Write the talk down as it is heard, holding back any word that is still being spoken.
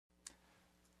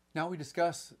Now we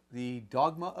discuss the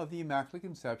dogma of the Immaculate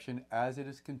Conception as it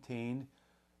is contained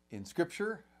in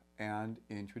Scripture and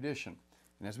in tradition.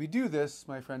 And as we do this,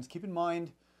 my friends, keep in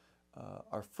mind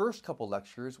our first couple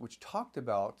lectures, which talked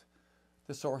about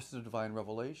the sources of divine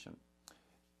revelation.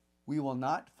 We will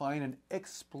not find an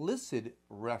explicit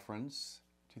reference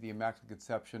to the Immaculate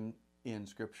Conception in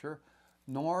Scripture,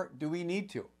 nor do we need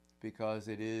to, because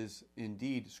it is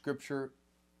indeed Scripture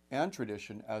and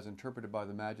tradition as interpreted by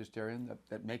the magisterium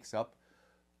that makes up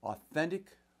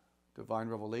authentic divine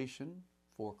revelation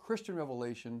for Christian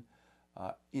revelation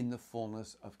in the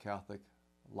fullness of Catholic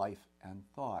life and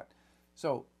thought.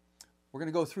 So we're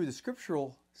going to go through the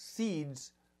scriptural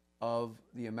seeds of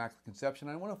the Immaculate Conception.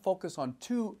 I want to focus on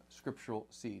two scriptural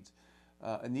seeds,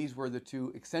 and these were the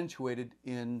two accentuated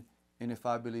in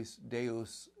Ineffabilis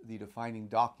Deus, the defining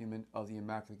document of the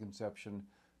Immaculate Conception,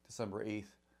 December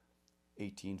 8th,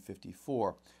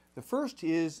 1854. The first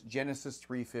is Genesis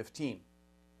 3:15.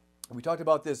 We talked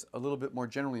about this a little bit more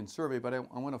generally in survey, but I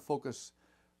want to focus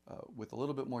with a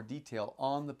little bit more detail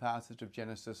on the passage of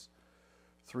Genesis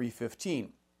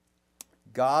 3:15.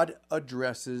 God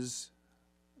addresses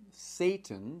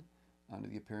Satan under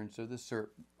the appearance of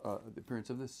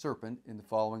the serpent in the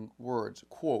following words,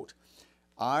 quote,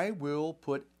 "I will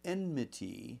put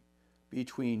enmity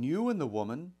between you and the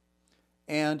woman,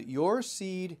 and your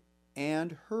seed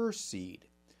and her seed.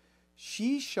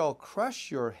 She shall crush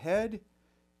your head,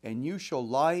 and you shall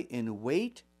lie in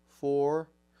wait for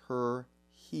her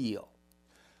heel."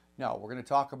 Now, we're going to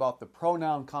talk about the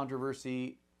pronoun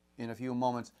controversy in a few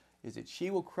moments. Is it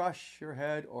she will crush your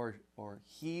head or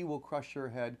he will crush your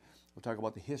head? We'll talk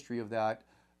about the history of that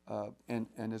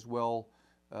and as well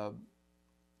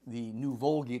the New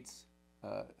Vulgate's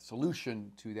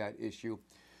solution to that issue.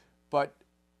 But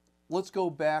let's go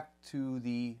back to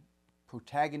the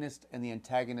protagonist and the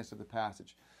antagonist of the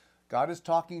passage. God is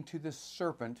talking to the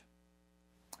serpent,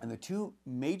 and the two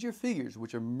major figures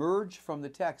which emerge from the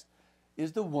text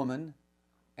is the woman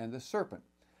and the serpent.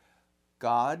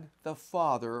 God the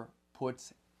Father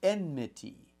puts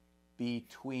enmity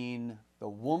between the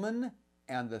woman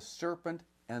and the serpent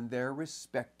and their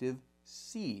respective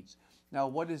seeds. Now,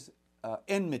 what is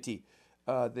enmity?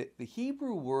 The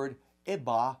Hebrew word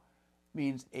eba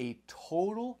means a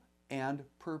total and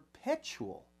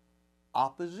perpetual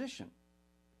opposition.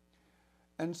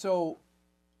 And so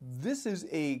this is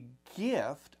a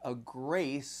gift, a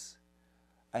grace,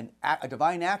 a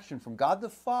divine action from God the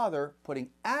Father,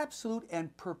 putting absolute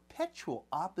and perpetual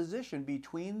opposition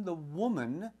between the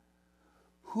woman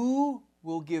who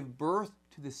will give birth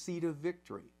to the seed of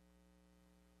victory.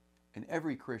 And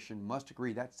every Christian must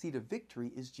agree that seed of victory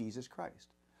is Jesus Christ,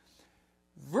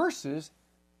 versus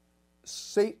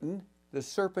Satan, the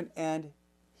serpent, and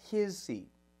his seed.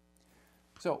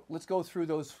 So let's go through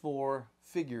those four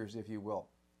figures, if you will.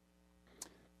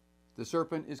 The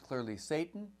serpent is clearly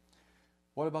Satan.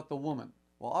 What about the woman?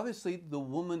 Well, obviously the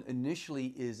woman initially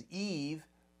is Eve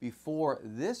before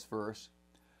this verse,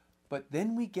 but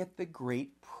then we get the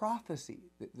great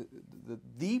prophecy,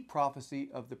 the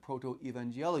prophecy of the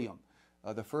proto-evangelium,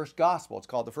 the first gospel. It's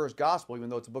called the first gospel, even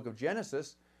though it's a book of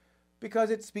Genesis, because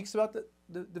it speaks about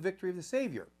the victory of the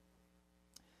Savior.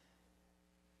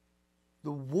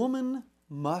 The woman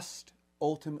must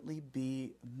ultimately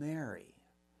be Mary.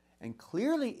 And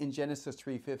clearly in Genesis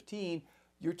 3:15,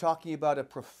 you're talking about a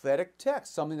prophetic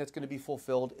text, something that's going to be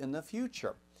fulfilled in the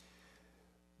future.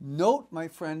 Note, my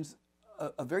friends,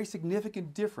 a very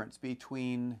significant difference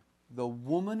between the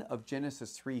woman of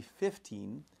Genesis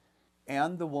 3:15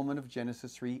 and the woman of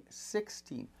Genesis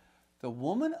 3:16. The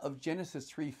woman of Genesis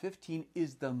 3:15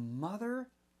 is the mother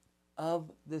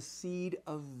of the seed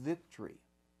of victory.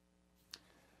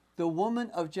 The woman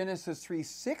of Genesis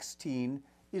 3:16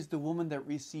 is the woman that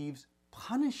receives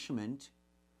punishment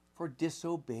for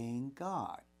disobeying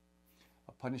God.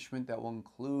 A punishment that will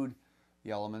include the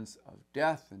elements of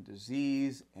death and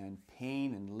disease and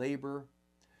pain and labor.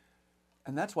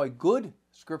 And that's why good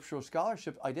scriptural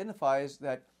scholarship identifies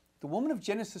that the woman of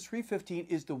Genesis 3:15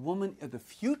 is the woman of the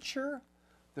future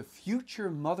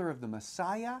mother of the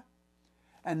Messiah.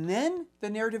 And then the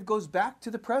narrative goes back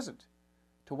to the present,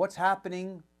 to what's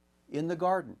happening in the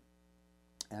garden,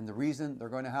 and the reason they're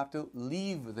going to have to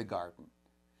leave the garden.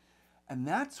 And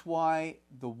that's why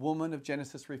the woman of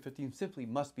Genesis 3:15 simply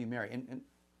must be Mary. And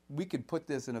we could put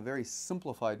this in a very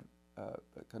simplified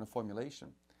kind of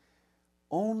formulation.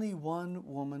 Only one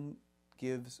woman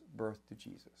gives birth to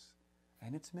Jesus,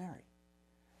 and it's Mary.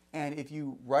 And if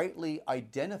you rightly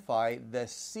identify the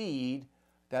seed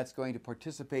that's going to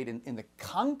participate in the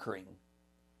conquering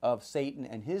of Satan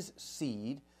and his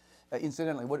seed,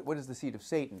 incidentally, what is the seed of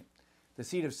Satan? The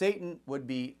seed of Satan would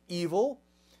be evil,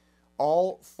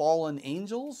 all fallen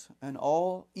angels, and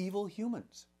all evil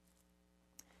humans.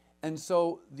 And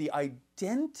so the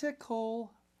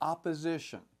identical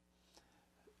opposition,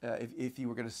 if you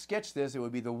were going to sketch this, it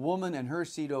would be the woman and her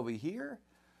seed over here,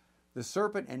 the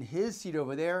serpent and his seed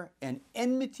over there, and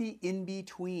enmity in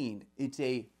between. It's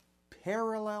a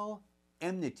parallel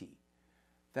enmity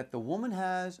that the woman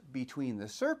has between the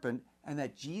serpent and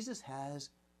that Jesus has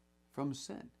from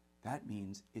sin. That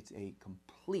means it's a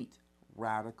complete,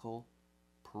 radical,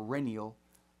 perennial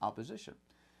opposition.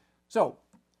 So,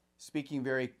 speaking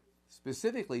very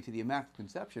specifically to the Immaculate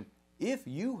Conception, if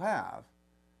you have,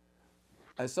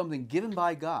 as something given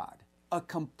by God, a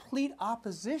complete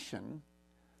opposition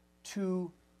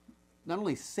to not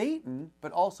only Satan,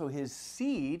 but also his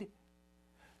seed,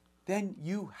 then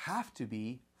you have to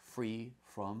be free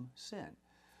from sin.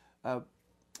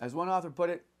 As one author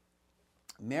put it,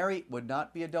 Mary would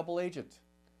not be a double agent.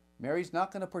 Mary's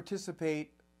not going to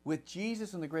participate with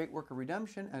Jesus in the great work of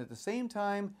redemption, and at the same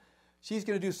time, she's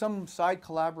going to do some side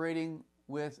collaborating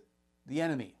with the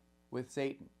enemy, with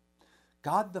Satan.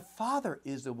 God the Father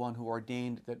is the one who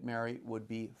ordained that Mary would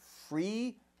be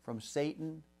free from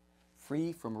Satan,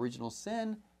 free from original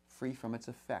sin, free from its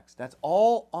effects. That's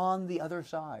all on the other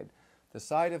side. The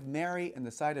side of Mary and the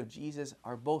side of Jesus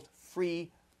are both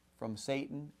free from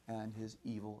Satan and his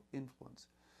evil influence.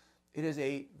 It is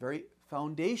a very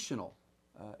foundational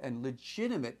and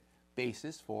legitimate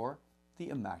basis for the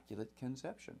Immaculate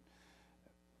Conception.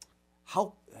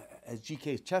 How, as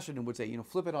G.K. Chesterton would say,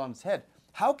 flip it on its head.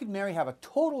 How could Mary have a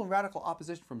total and radical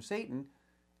opposition from Satan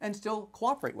and still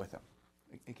cooperate with him?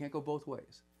 It can't go both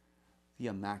ways. The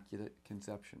Immaculate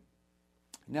Conception.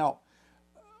 Now,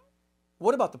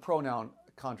 what about the pronoun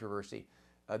controversy?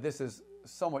 This is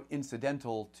somewhat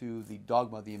incidental to the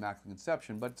dogma of the Immaculate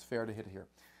Conception, but it's fair to hit it here.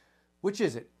 Which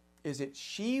is it? Is it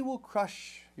she will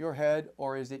crush your head,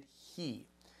 or is it he?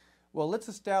 Well, let's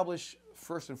establish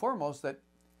first and foremost that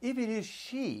if it is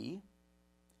she,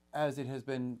 as it has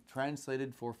been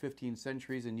translated for 15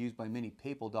 centuries and used by many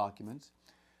papal documents,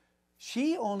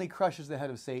 she only crushes the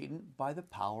head of Satan by the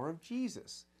power of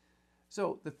Jesus.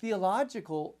 So the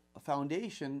theological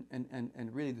foundation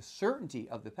and really the certainty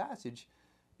of the passage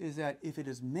is that if it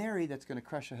is Mary that's going to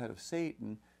crush the head of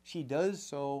Satan, she does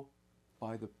so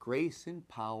by the grace and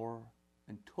power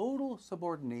and total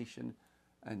subordination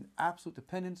and absolute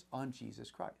dependence on Jesus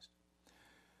Christ.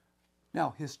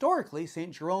 Now, historically,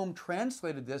 St. Jerome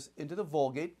translated this into the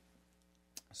Vulgate.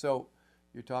 So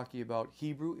you're talking about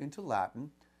Hebrew into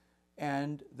Latin,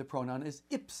 and the pronoun is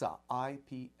ipsa,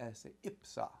 I-P-S-A,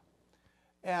 ipsa.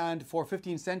 And for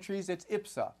 15 centuries, it's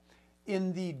ipsa.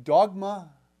 In the dogma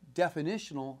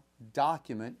definitional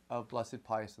document of Blessed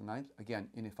Pius IX, again,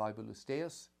 Ineffabilis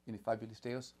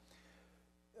Deus,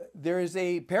 there is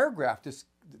a paragraph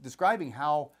describing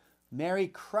how Mary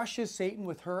crushes Satan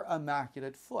with her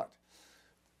immaculate foot.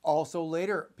 Also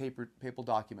later papal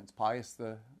documents, Pius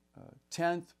the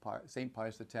 10th, St.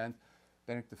 Pius the 10th,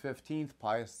 Benedict the 15th,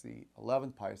 Pius the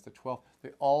 11th, Pius the 12th,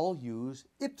 they all use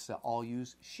ipsa, all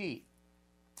use she.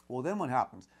 Well, then what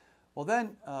happens? Well,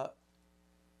 then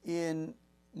in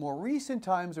more recent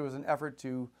times, there was an effort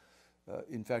to,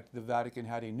 in fact, the Vatican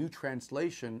had a new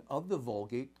translation of the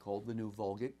Vulgate called the New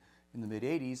Vulgate in the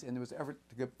mid-80s, and there was an effort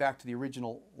to get back to the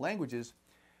original languages.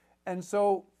 And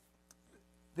so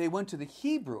they went to the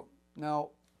Hebrew. Now,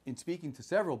 in speaking to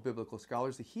several biblical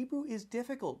scholars, the Hebrew is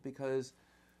difficult because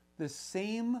the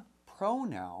same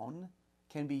pronoun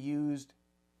can be used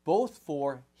both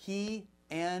for he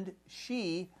and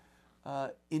she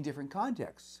in different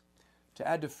contexts. To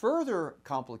add to further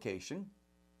complication,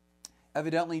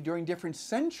 evidently during different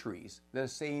centuries, the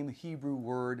same Hebrew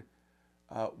word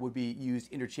would be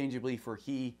used interchangeably for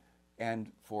he and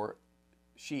for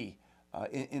she.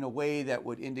 In a way that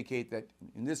would indicate that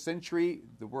in this century,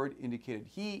 the word indicated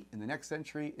he. In the next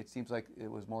century, it seems like it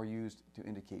was more used to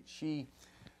indicate she.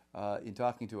 In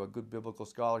talking to a good biblical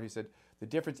scholar, he said the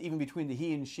difference even between the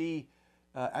he and she,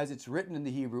 as it's written in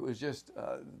the Hebrew, is just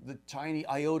the tiny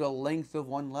iota length of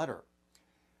one letter.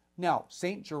 Now,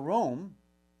 St. Jerome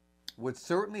would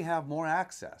certainly have more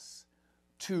access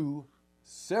to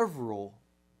several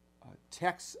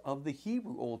texts of the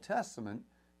Hebrew Old Testament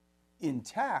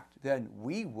intact than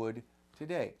we would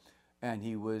today. And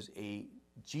he was a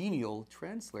genial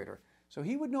translator. So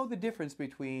he would know the difference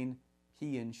between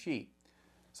he and she.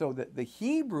 So the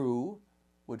Hebrew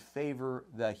would favor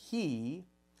the he.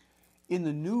 In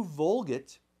the New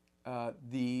Vulgate,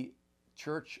 the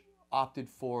church opted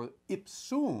for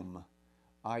ipsum,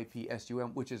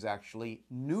 I-P-S-U-M, which is actually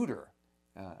neuter,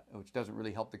 which doesn't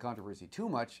really help the controversy too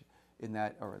much. in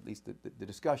that, or at least the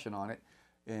discussion on it,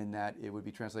 in that it would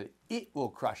be translated, it will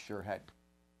crush your head.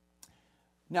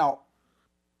 Now,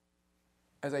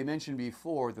 as I mentioned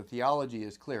before, the theology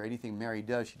is clear. Anything Mary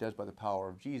does, she does by the power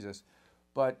of Jesus.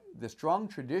 But the strong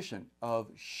tradition of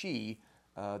she,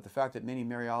 the fact that many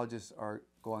Mariologists are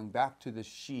going back to the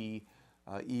she,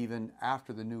 even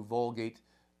after the new Vulgate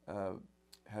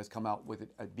has come out with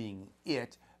it being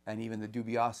it, and even the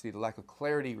dubiosity, the lack of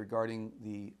clarity regarding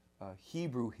the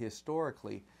Hebrew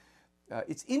historically.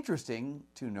 It's interesting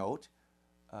to note,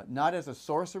 not as a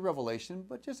source of revelation,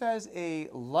 but just as a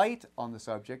light on the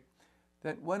subject,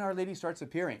 that when Our Lady starts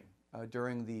appearing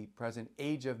during the present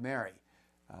age of Mary,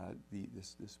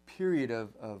 this period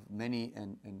of many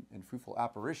and fruitful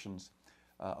apparitions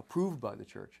approved by the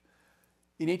Church.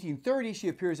 In 1830, she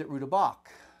appears at Rudebach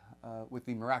with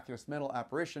the miraculous mental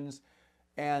apparitions,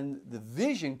 and the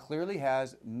vision clearly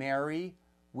has Mary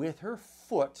with her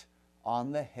foot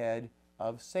on the head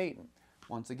of Satan.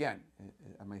 Once again,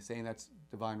 am I saying that's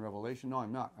divine revelation? No,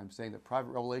 I'm not. I'm saying that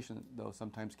private revelation, though,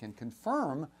 sometimes can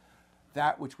confirm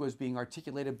that which was being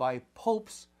articulated by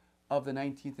popes of the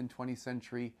 19th and 20th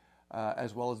century,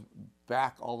 as well as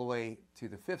back all the way to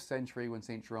the 5th century when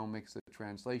St. Jerome makes the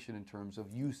translation in terms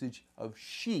of usage of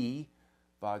she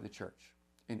by the Church.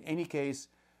 In any case,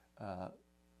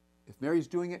 if Mary's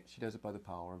doing it, she does it by the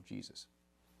power of Jesus.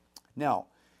 Now,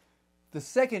 the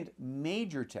second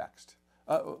major text,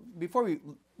 before we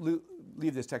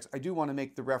leave this text, I do want to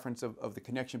make the reference of the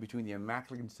connection between the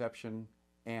Immaculate Conception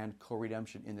and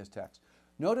co-redemption in this text.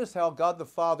 Notice how God the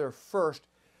Father first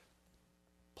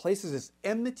places this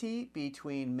enmity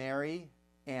between Mary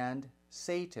and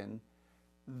Satan.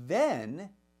 Then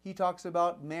he talks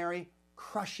about Mary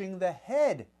crushing the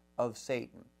head of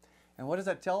Satan. And what does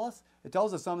that tell us? It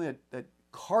tells us something that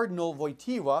Cardinal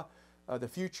Wojtyła, the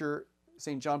future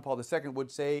St. John Paul II,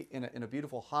 would say in a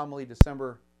beautiful homily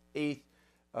December 8th,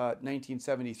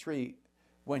 1973,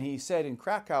 when he said in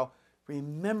Krakow,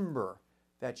 remember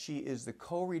that she is the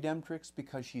co-redemptrix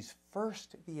because she's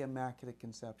first the Immaculate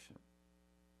Conception.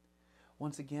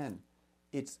 Once again,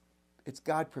 it's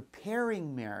God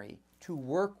preparing Mary to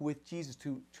work with Jesus,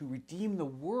 to redeem the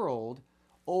world,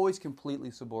 always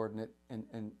completely subordinate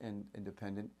and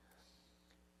independent.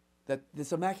 That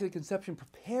this Immaculate Conception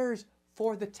prepares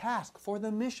for the task, for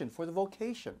the mission, for the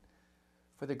vocation,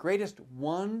 for the greatest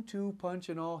 1-2 punch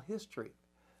in all history,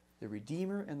 the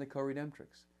Redeemer and the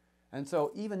co-redemptrix. And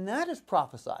so even that is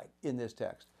prophesied in this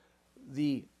text.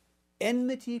 The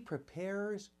enmity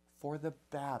prepares for the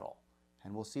battle.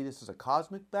 And we'll see this as a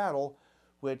cosmic battle,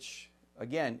 which,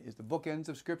 again, is the bookends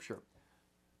of Scripture.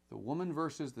 The woman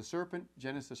versus the serpent,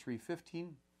 Genesis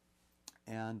 3:15,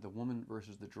 and the woman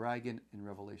versus the dragon in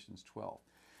Revelations 12.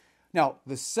 Now,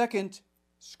 the second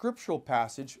scriptural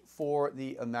passage for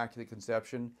the Immaculate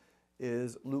Conception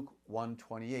is Luke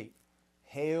 1:28.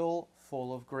 Hail,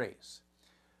 full of grace.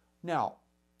 Now,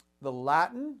 the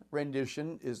Latin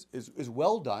rendition is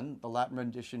well done. The Latin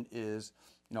rendition is,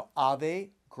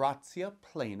 Ave gratia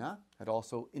plena. It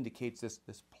also indicates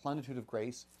this plenitude of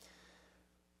grace.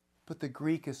 But the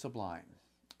Greek is sublime.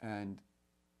 And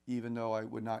even though I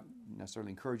would not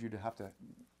necessarily encourage you to have to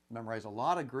memorize a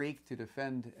lot of Greek to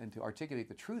defend and to articulate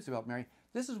the truths about Mary,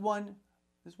 this is one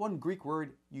Greek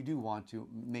word you do want to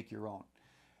make your own.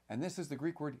 And this is the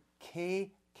Greek word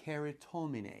ke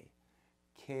keritomene.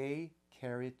 Ke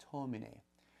keritomene.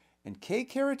 And ke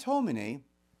keritomene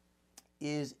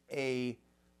is a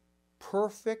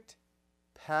perfect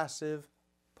passive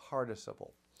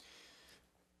participle.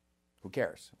 Who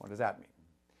cares? What does that mean?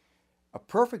 A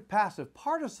perfect passive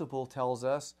participle tells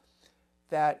us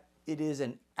that it is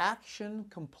an action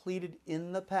completed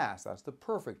in the past. That's the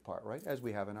perfect part, right? As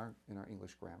we have in our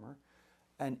English grammar.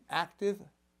 An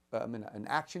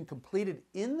action completed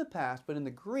in the past, but in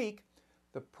the Greek,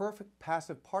 the perfect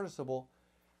passive participle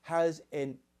has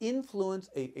an influence,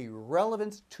 a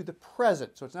relevance to the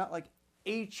present. So it's not like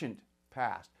ancient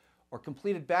past or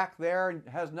completed back there and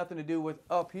has nothing to do with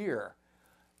up here.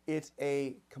 It's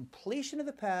a completion of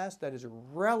the past that is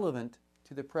relevant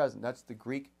to the present. That's the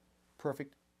Greek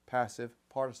perfect passive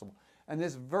participle. And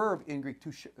this verb in Greek,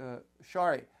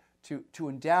 to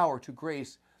endow or to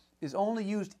grace, is only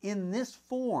used in this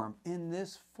form, in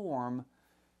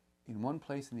one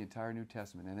place in the entire New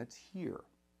Testament, and it's here.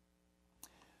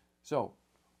 So,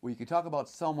 we could talk about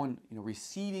someone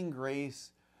receiving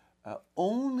grace,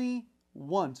 only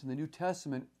once in the New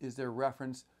Testament is there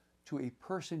reference to a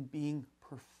person being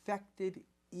perfected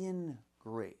in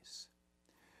grace.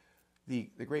 The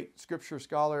great scripture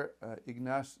scholar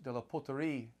Ignace de la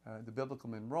Poterie, the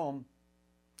Biblicum in Rome,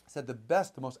 said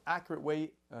the most accurate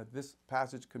way this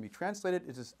passage can be translated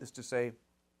is to say,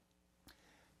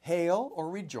 Hail, or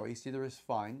rejoice, either is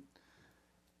fine.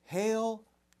 Hail,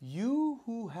 you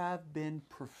who have been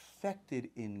perfected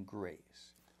in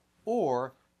grace.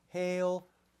 Or, hail,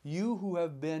 you who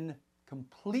have been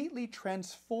completely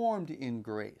transformed in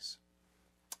grace.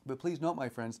 But please note, my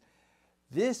friends,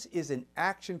 this is an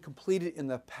action completed in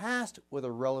the past with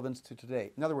a relevance to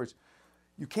today. In other words,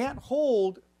 you can't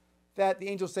hold that the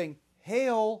angel is saying,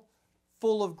 hail,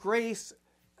 full of grace,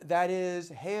 that is,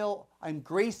 hail, I'm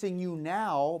gracing you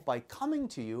now by coming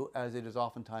to you, as it is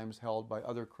oftentimes held by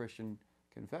other Christian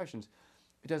confessions.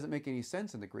 It doesn't make any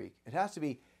sense in the Greek. It has to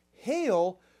be,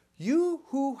 hail, you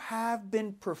who have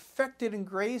been perfected in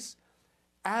grace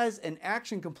as an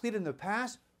action completed in the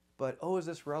past, but oh, is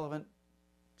this relevant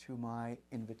to my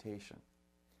invitation?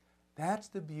 That's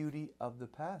the beauty of the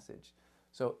passage.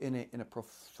 So in a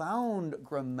profound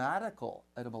grammatical,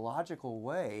 etymological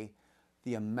way,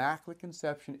 the Immaculate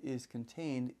Conception is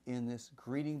contained in this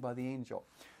greeting by the angel.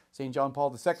 St. John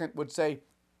Paul II would say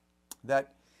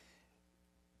that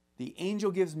the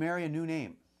angel gives Mary a new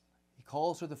name. He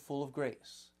calls her the full of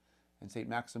grace. And St.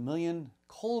 Maximilian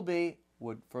Kolbe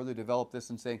would further develop this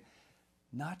and say,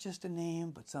 not just a name,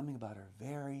 but something about her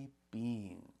very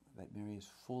being, that Mary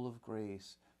is full of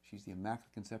grace. She's the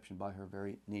Immaculate Conception by her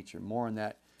very nature. More on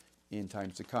that in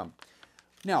times to come.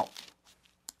 Now,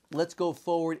 let's go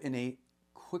forward in a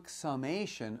quick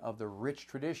summation of the rich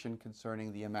tradition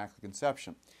concerning the Immaculate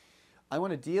Conception. I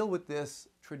want to deal with this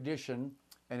tradition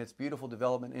and its beautiful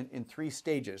development in three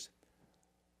stages.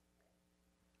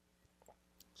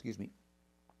 Excuse me.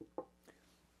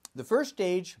 The first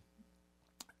stage,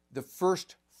 the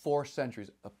first 4 centuries,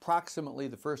 approximately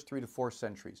the first 3 to 4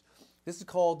 centuries. This is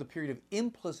called the period of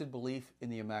implicit belief in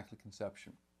the Immaculate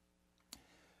Conception.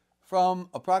 From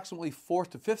approximately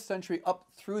 4th to 5th century up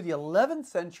through the 11th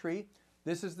century,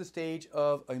 this is the stage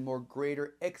of a more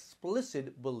greater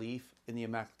explicit belief in the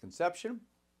Immaculate Conception.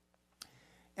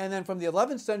 And then from the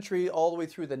 11th century all the way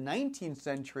through the 19th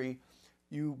century,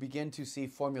 you begin to see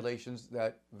formulations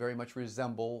that very much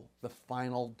resemble the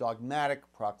final dogmatic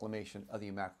proclamation of the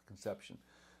Immaculate Conception.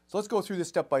 So let's go through this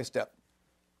step by step.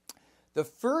 The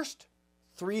first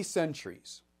 3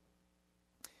 centuries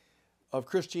of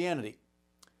Christianity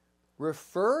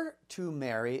refer to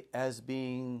Mary as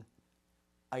being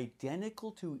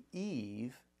identical to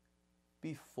Eve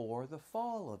before the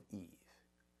fall of Eve.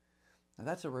 Now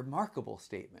that's a remarkable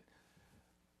statement,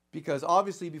 because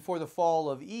obviously before the fall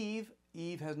of Eve,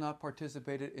 Eve has not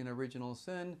participated in original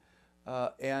sin,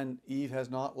 and Eve has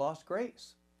not lost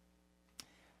grace.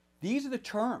 These are the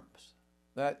terms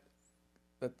that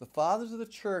the fathers of the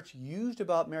church used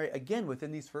about Mary, again,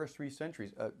 within these first 3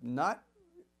 centuries, not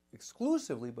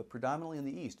exclusively, but predominantly in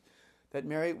the East, that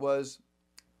Mary was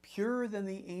purer than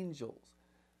the angels,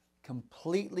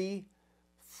 completely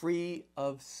free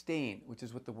of stain, which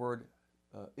is what the word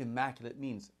immaculate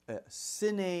means,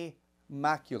 sine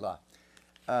macula.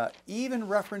 Even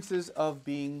references of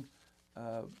being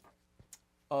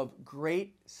of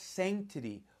great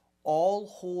sanctity, all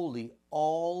holy,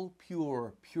 all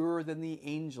pure, purer than the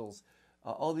angels,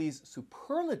 all these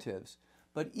superlatives.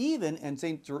 But even, and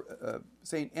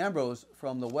St. Ambrose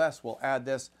from the West will add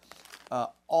this,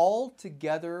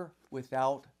 altogether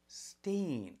without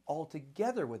stain,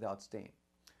 altogether without stain.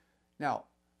 Now,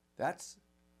 that's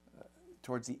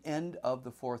towards the end of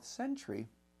the 4th century.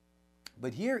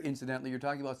 But here, incidentally, you're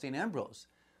talking about St. Ambrose,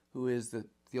 who is the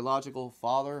theological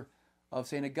father of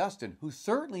St. Augustine, who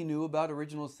certainly knew about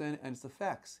original sin and its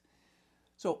effects.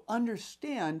 So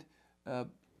understand,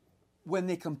 when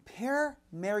they compare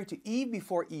Mary to Eve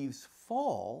before Eve's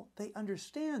fall, they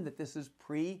understand that this is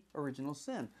pre-original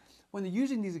sin. When they're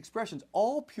using these expressions,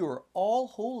 all pure, all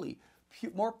holy,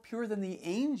 more pure than the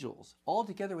angels,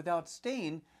 altogether without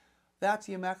stain, that's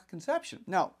the Immaculate Conception.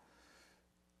 Now,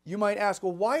 you might ask,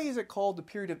 well, why is it called the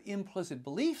period of implicit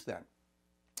belief then?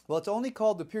 Well, it's only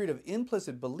called the period of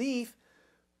implicit belief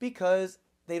because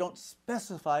they don't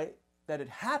specify that it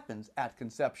happens at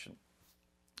conception.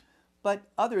 But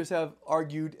others have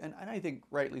argued, and I think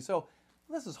rightly so,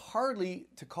 this is hardly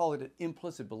to call it an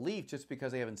implicit belief just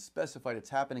because they haven't specified it's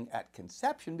happening at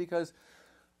conception, because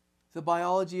the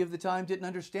biology of the time didn't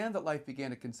understand that life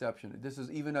began at conception. This is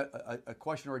even a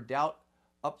question or a doubt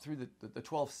up through the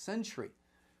 12th century.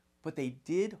 But they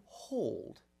did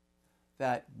hold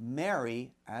that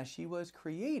Mary, as she was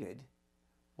created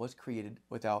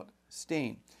without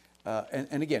stain.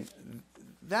 And again,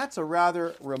 that's a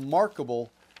rather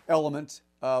remarkable element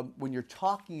when you're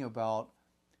talking about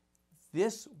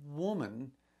this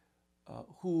woman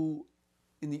who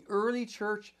in the early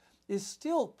church is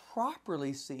still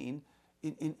properly seen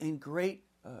in great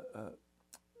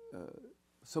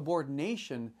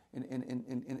subordination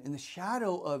in the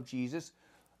shadow of Jesus,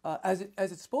 as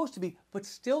it's supposed to be, but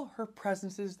still her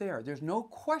presence is there. There's no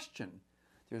question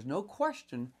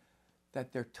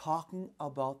that they're talking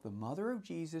about the mother of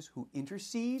Jesus who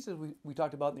intercedes, as we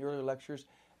talked about in the earlier lectures,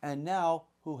 and now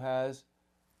who has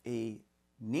a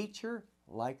nature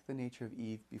like the nature of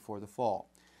Eve before the fall.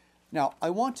 Now, I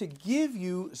want to give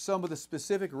you some of the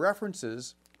specific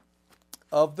references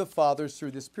of the fathers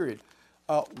through this period.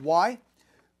 Why?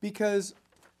 Because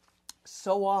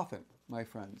so often, my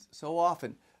friends, so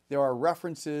often there are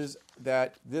references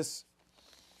that this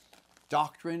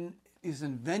doctrine is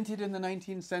invented in the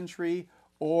 19th century,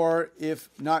 or if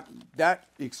not that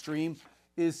extreme,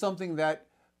 is something that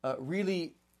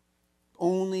really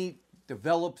only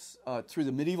develops through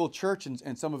the medieval church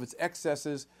and some of its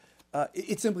excesses.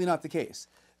 It's simply not the case.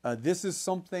 This is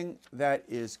something that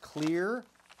is clear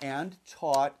and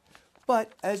taught,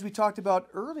 but as we talked about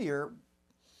earlier,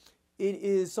 it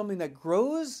is something that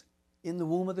grows in the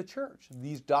womb of the church.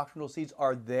 These doctrinal seeds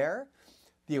are there.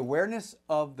 The awareness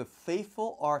of the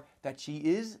faithful are that she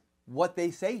is what they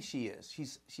say she is.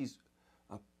 She's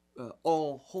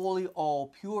all holy, all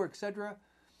pure, etc.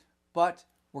 But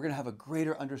we're going to have a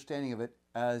greater understanding of it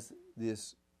as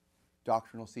this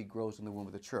doctrinal seed grows in the womb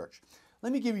of the church.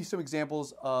 Let me give you some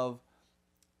examples of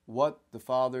what the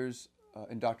fathers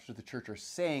and doctors of the church are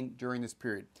saying during this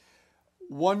period.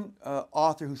 One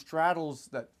author who straddles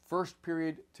that first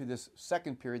period to this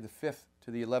second period, the 5th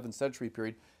to the 11th century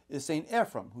period, is St.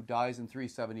 Ephrem, who dies in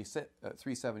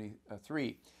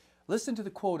 373. Listen to the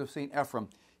quote of St. Ephrem.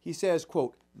 He says,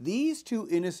 quote, "These two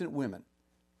innocent women,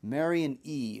 Mary and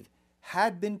Eve,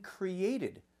 had been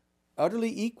created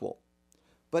utterly equal,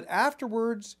 but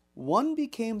afterwards one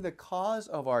became the cause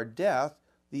of our death,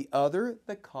 the other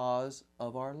the cause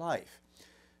of our life."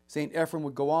 St. Ephrem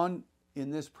would go on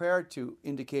in this prayer to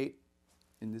indicate,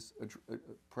 in this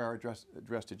prayer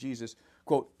addressed to Jesus,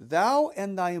 quote, "Thou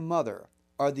and thy mother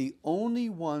are the only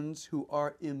ones who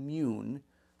are immune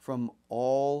from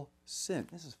all sin."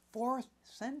 This is 4th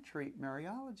century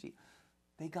Mariology.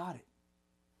 They got it.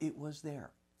 It was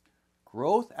there.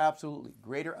 Growth, absolutely.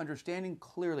 Greater understanding,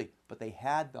 clearly. But they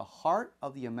had the heart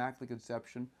of the Immaculate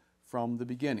Conception from the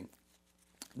beginning.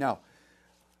 Now,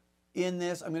 in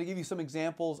this, I'm going to give you some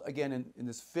examples, again, in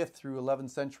this 5th through 11th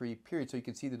century period so you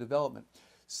can see the development.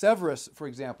 Severus, for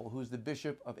example, who's the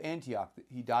bishop of Antioch,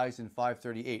 he dies in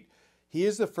 538. He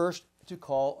is the first to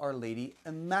call Our Lady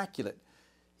Immaculate.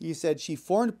 He said, "She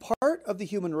formed part of the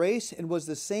human race and was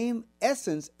the same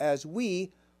essence as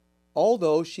we,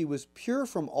 although she was pure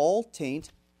from all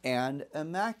taint and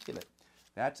immaculate."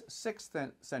 That's 6th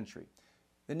century.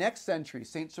 The next century,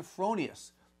 St.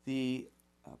 Sophronius, the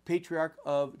patriarch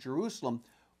of Jerusalem,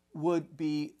 would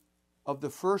be of the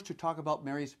first to talk about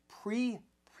Mary's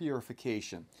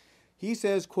pre-purification. He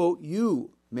says, quote,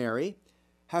 "You, Mary,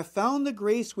 have found the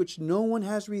grace which no one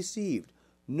has received.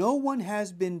 No one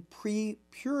has been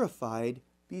pre-purified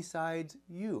besides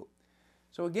you."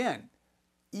 So again,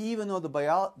 even though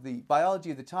the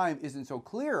biology of the time isn't so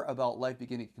clear about life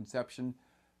beginning at conception,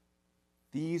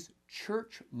 these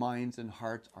church minds and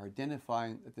hearts are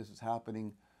identifying that this is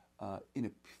happening in a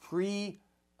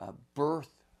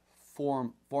pre-birth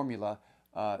formula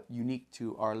unique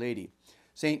to Our Lady.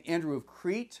 St. Andrew of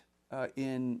Crete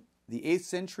in the 8th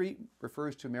century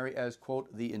refers to Mary as,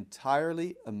 quote, "the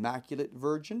entirely immaculate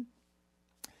virgin."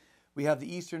 We have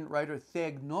the Eastern writer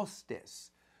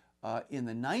Theognostes in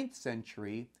the 9th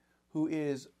century, who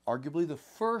is arguably the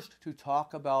first to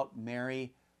talk about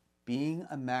Mary being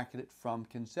immaculate from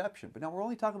conception. But now we're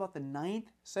only talking about the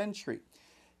 9th century.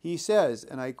 He says,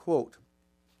 and I quote,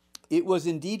 "It was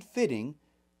indeed fitting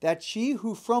that she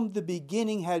who from the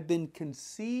beginning had been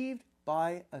conceived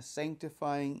by a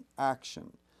sanctifying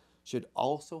action should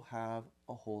also have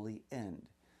a holy end."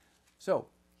 So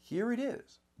here it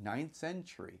is, 9th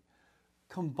century.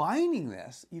 Combining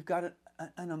this, you've got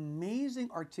an amazing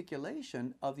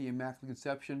articulation of the Immaculate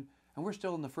Conception, and we're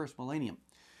still in the first millennium.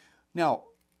 Now,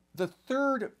 the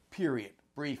third period,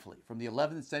 briefly, from the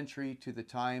 11th century to the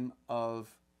time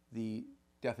of the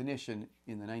definition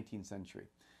in the 19th century.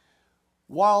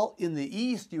 While in the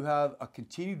East you have a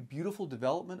continued beautiful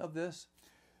development of this,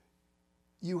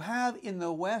 you have in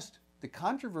the West the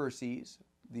controversies,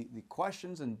 the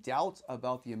questions and doubts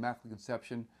about the Immaculate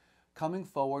Conception coming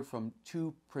forward from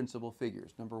two principal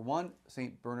figures. Number one,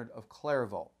 St. Bernard of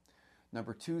Clairvaux.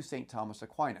 Number two, St. Thomas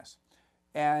Aquinas.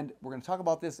 And we're going to talk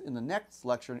about this in the next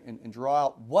lecture and draw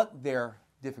out what their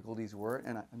difficulties were.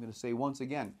 And I'm going to say once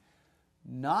again,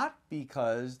 not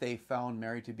because they found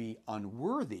Mary to be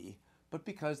unworthy, but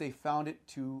because they found it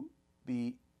to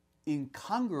be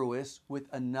incongruous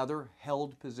with another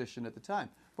held position at the time.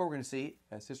 But we're going to see,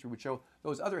 as history would show,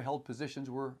 those other held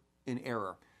positions were in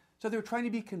error. So they were trying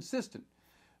to be consistent.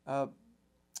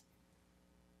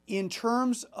 In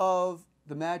terms of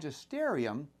the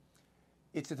magisterium,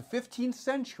 it's at the 15th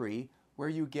century where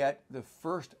you get the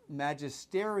first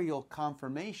magisterial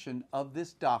confirmation of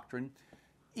this doctrine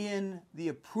in the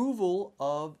approval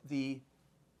of the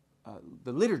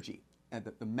liturgy and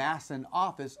the Mass and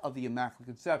Office of the Immaculate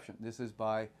Conception. This is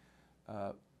by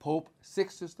Pope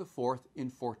Sixtus IV in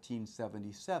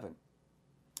 1477.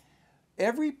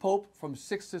 Every pope from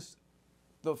Sixtus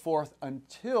IV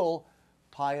until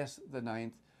Pius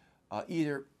IX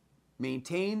either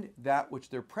maintained that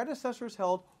which their predecessors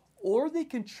held, or they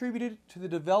contributed to the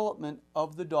development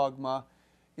of the dogma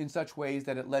in such ways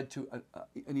that it led to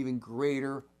an even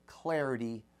greater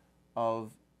clarity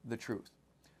of the truth.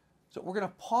 So we're going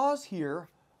to pause here,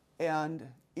 and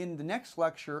in the next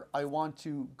lecture I want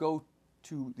to go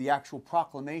to the actual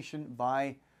proclamation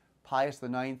by Pius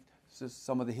IX. This is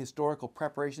some of the historical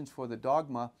preparations for the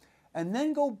dogma, and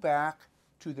then go back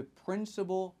to the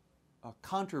principal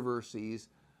controversies,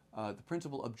 the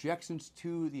principal objections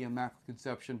to the Immaculate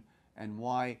Conception, and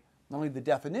why not only the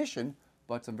definition,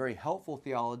 but some very helpful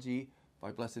theology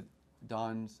by Blessed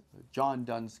John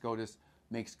Duns Scotus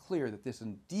makes clear that this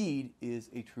indeed is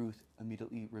a truth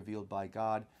immediately revealed by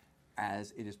God,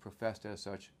 as it is professed as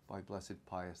such by Blessed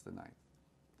Pius IX.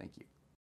 Thank you.